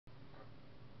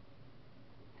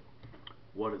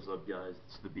What is up, guys?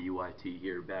 It's the BYT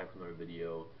here, back with another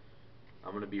video.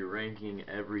 I'm going to be ranking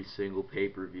every single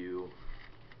pay-per-view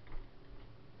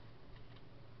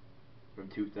from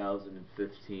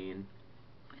 2015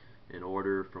 in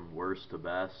order from worst to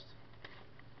best.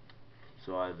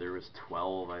 So there was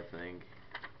 12, I think.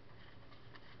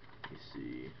 Let me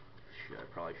see. I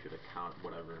probably should have counted,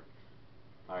 whatever.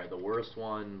 Alright, the worst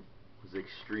one was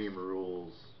Extreme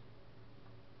Rules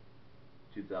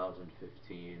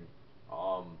 2015.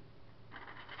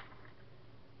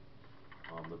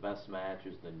 The best match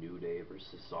is the New Day versus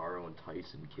Cesaro and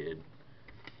Tyson Kidd.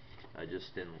 I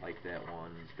just didn't like that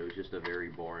one. It was just a very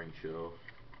boring show,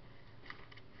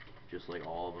 just like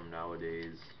all of them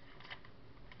nowadays.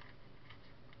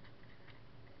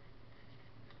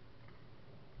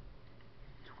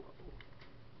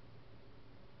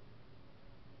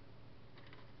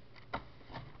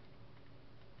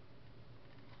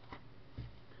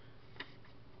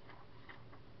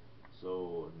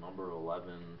 So number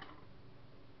 11,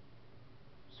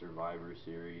 Survivor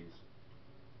Series.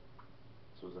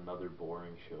 This was another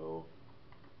boring show.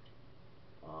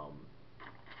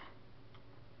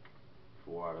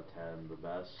 4 out of 10. The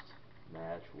best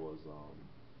match was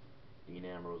Dean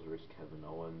Ambrose versus Kevin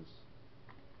Owens.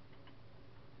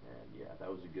 And yeah,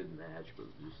 that was a good match, but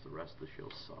just the rest of the show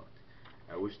sucked.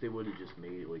 I wish they would have just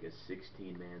made it like a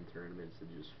 16-man tournament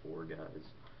instead of just 4 guys.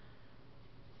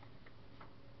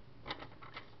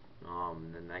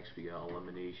 Then next we got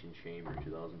Elimination Chamber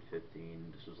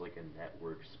 2015. This was like a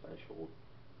network special,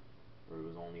 where it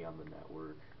was only on the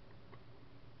network.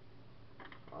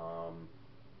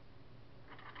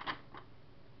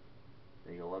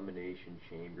 The Elimination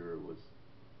Chamber was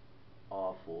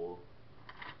awful.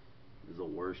 It was the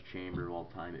worst chamber of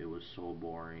all time. It was so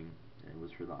boring. And it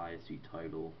was for the IC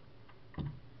title.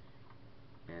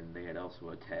 And they had also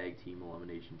a tag team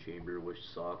Elimination Chamber, which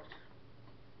sucked.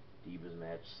 Divas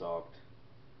match sucked.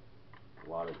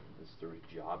 There was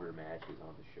jobber matches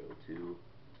on the show too.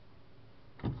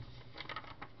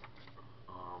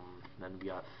 Then we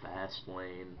got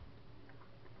Fastlane.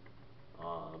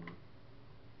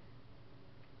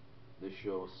 This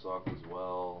show sucked as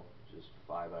well. Just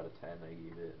 5 out of 10 I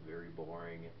gave it. Very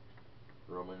boring.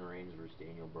 Roman Reigns versus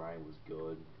Daniel Bryan was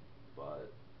good,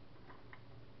 but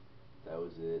that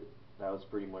was it. That was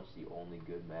pretty much the only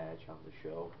good match on the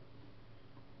show.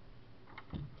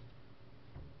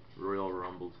 Royal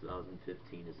Rumble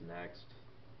 2015 is next.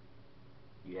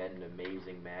 You had an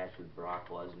amazing match with Brock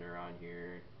Lesnar on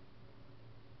here,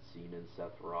 Cena and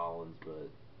Seth Rollins,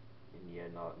 and you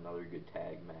had another good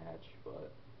tag match,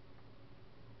 but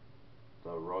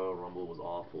the Royal Rumble was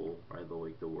awful.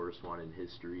 Probably the worst one in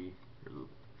history, or the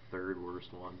third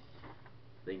worst one.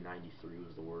 I think 93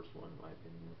 was the worst one in my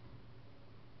opinion.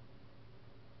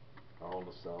 Hell in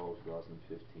a Cell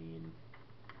 2015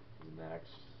 is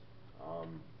next.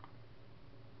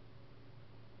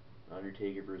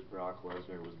 Undertaker vs. Brock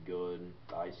Lesnar was good.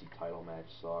 The IC title match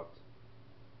sucked.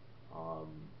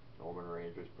 Roman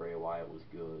Reigns vs. Bray Wyatt was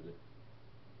good.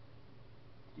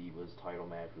 Divas title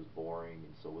match was boring,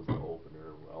 and so was the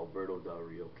opener. Alberto Del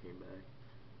Rio came back,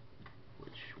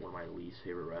 which one of my least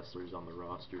favorite wrestlers on the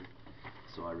roster,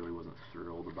 so I really wasn't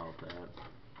thrilled about that.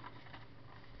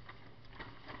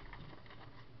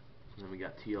 And then we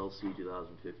got TLC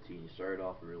 2015. You started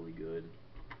off really good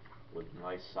with a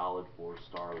nice solid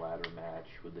 4-star ladder match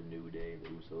with the New Day, the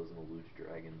Usos, and the Lucha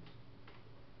Dragons.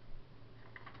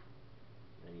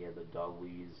 And you had the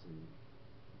Dudleys and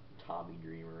Tommy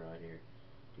Dreamer on here.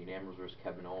 Dean Ambrose vs.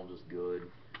 Kevin Owens was good.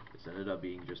 This ended up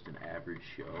being just an average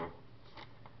show.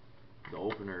 The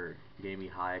opener gave me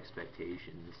high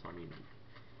expectations,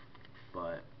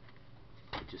 but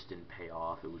it just didn't pay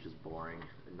off. It was just boring.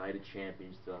 Night of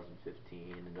Champions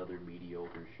 2015, another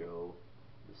mediocre show.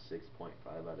 The 6.5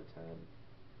 out of 10.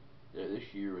 This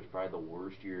year was probably the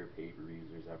worst year of pay-per-views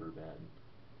there's ever been.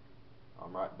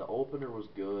 The opener was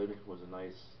good. It was a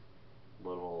nice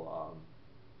little.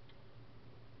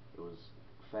 It was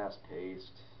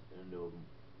fast-paced and into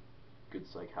good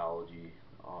psychology.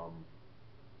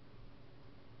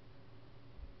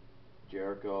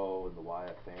 Jericho and the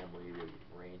Wyatt family with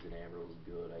Reigns and Ambrose was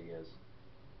good, I guess.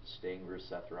 Sting vs.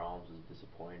 Seth Rollins was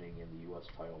disappointing, and the U.S.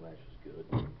 title match was good.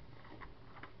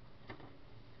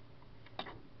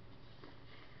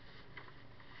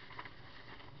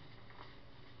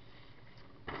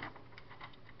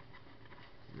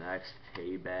 Next,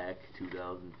 Payback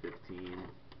 2015.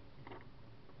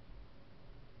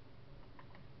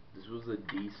 This was a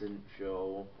decent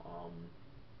show.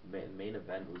 Main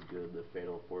event was good, the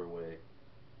Fatal 4-Way.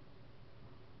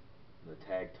 The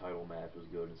tag title match was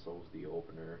good, and so was the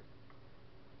opener.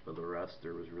 of the rest,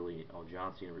 there was really,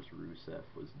 John Cena vs. Rusev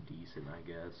was decent, I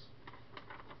guess.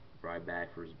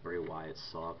 Ryback vs. Bray Wyatt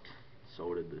sucked.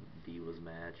 So did the Divas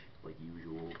match, like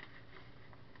usual.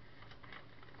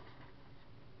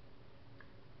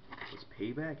 Was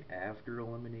Payback after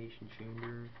Elimination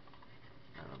Chamber?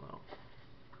 I don't know.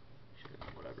 Shit,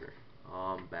 whatever.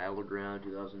 Battleground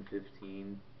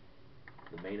 2015.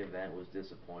 The main event was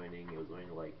disappointing. It was only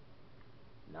like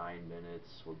 9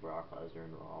 minutes with Brock Lesnar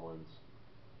and Rollins.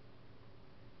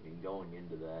 I mean, going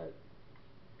into that,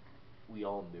 we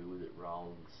all knew that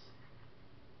Rollins,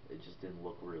 it just didn't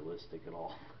look realistic at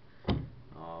all.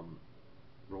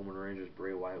 Roman Reigns vs.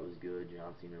 Bray Wyatt was good.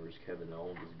 John Cena vs. Kevin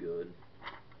Owens was good.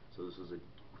 So this was a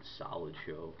solid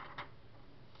show.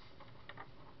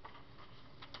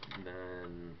 And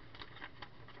then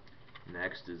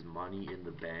next is Money in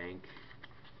the Bank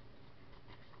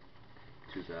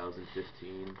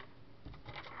 2015.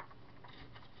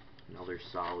 Another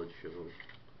solid show.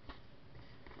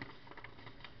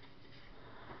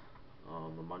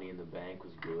 The Money in the Bank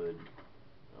was good.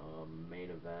 Main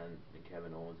event, and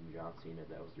Kevin Owens and John Cena,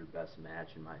 that was their best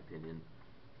match in my opinion.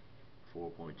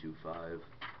 4.25,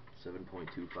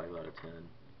 7.25 out of 10.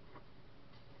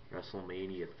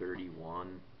 WrestleMania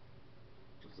 31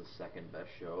 was the second best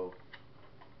show.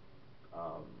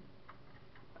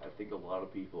 I think a lot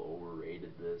of people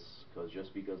overrated this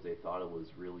just because they thought it was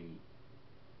really,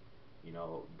 you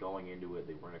know, going into it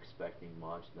they weren't expecting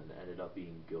much, and then it ended up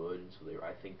being good. So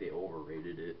I think they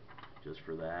overrated it just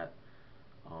for that.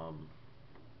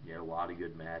 Yeah, a lot of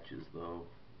good matches though.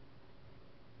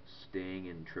 Sting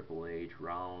and Triple H,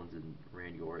 Rollins and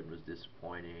Randy Orton was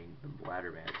disappointing. The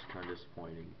ladder match was kind of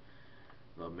disappointing.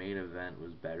 The main event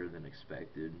was better than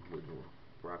expected with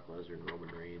Brock Lesnar and Roman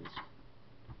Reigns.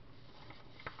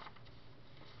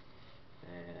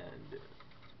 And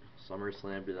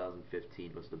SummerSlam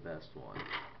 2015 was the best one,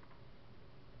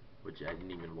 which I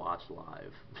didn't even watch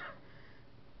live.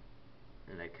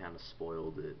 And that kind of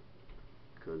spoiled it,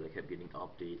 because I kept getting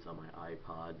updates on my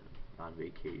iPod on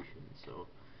vacation. So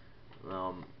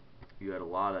you had a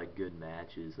lot of good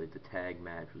matches. Like the tag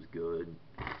match was good.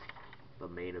 The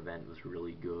main event was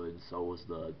really good. So was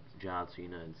the John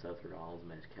Cena and Seth Rollins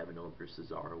match. Kevin Owens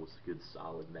vs. Cesaro was a good,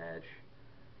 solid match.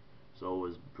 So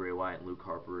was Bray Wyatt and Luke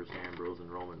Harper vs. Ambrose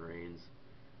and Roman Reigns.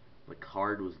 The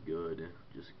card was good.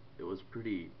 It was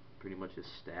pretty much a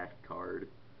stacked card.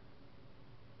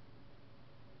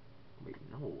 Wait,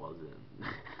 no it wasn't.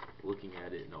 Looking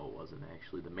at it, no it wasn't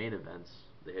actually. The main events,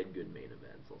 they had good main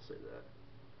events, I'll say that.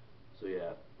 So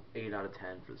yeah, 8 out of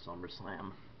 10 for the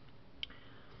SummerSlam.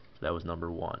 That was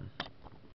number 1.